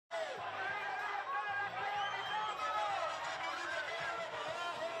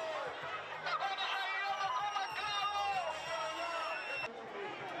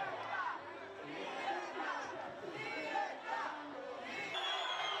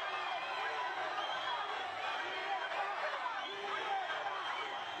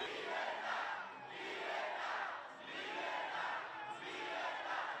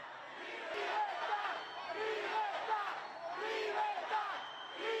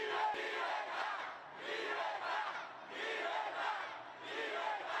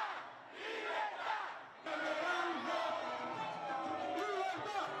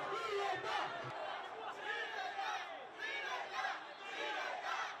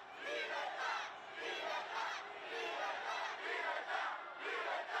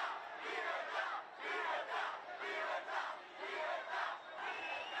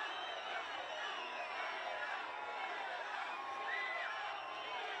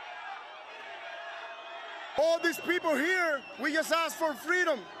All these people here, we just ask for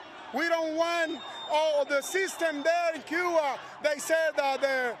freedom. We don't want the system there in Cuba. They said that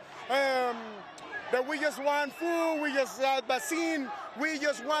that we just want food, we just want vaccine, we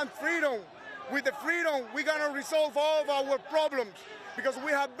just want freedom. With the freedom, we're gonna resolve all of our problems because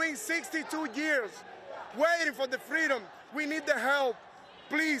we have been 62 years waiting for the freedom. We need the help.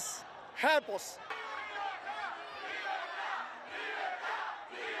 Please help us.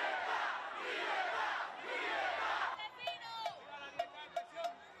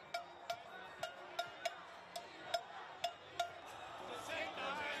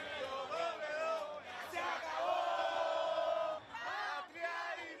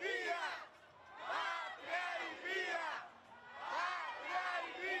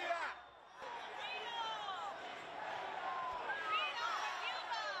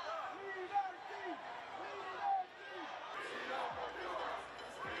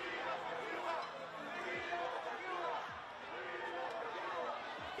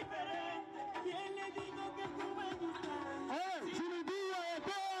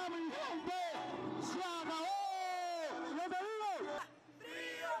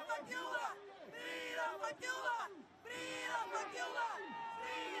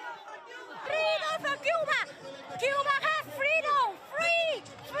 Freedom for Cuba! Cuba has freedom! Free!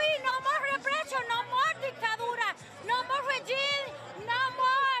 Free! No more repression! No more dictadura! No more regime! No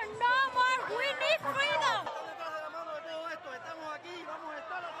more! No more! We need freedom!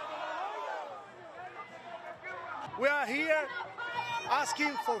 We are here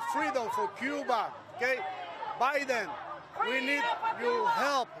asking for freedom for Cuba, okay? Biden, we need your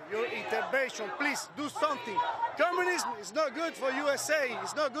help, your intervention. Please do something. Communism is not good for USA.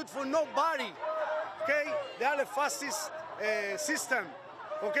 It's not good for nobody, okay? They are the fascist system,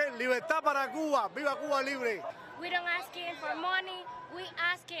 okay? Libertad para Cuba. Viva Cuba libre. We don't asking for money. We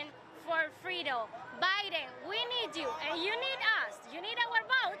asking for freedom. Biden, we need you and you need us. You need our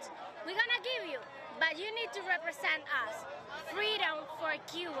vote. We're gonna give you, but you need to represent us. Freedom for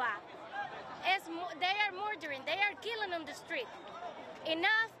Cuba. They are murdering, they are killing on the street.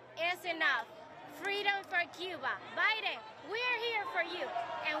 Enough is enough. Freedom for Cuba. Biden, we are here for you,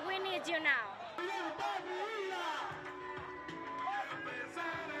 and we need you now.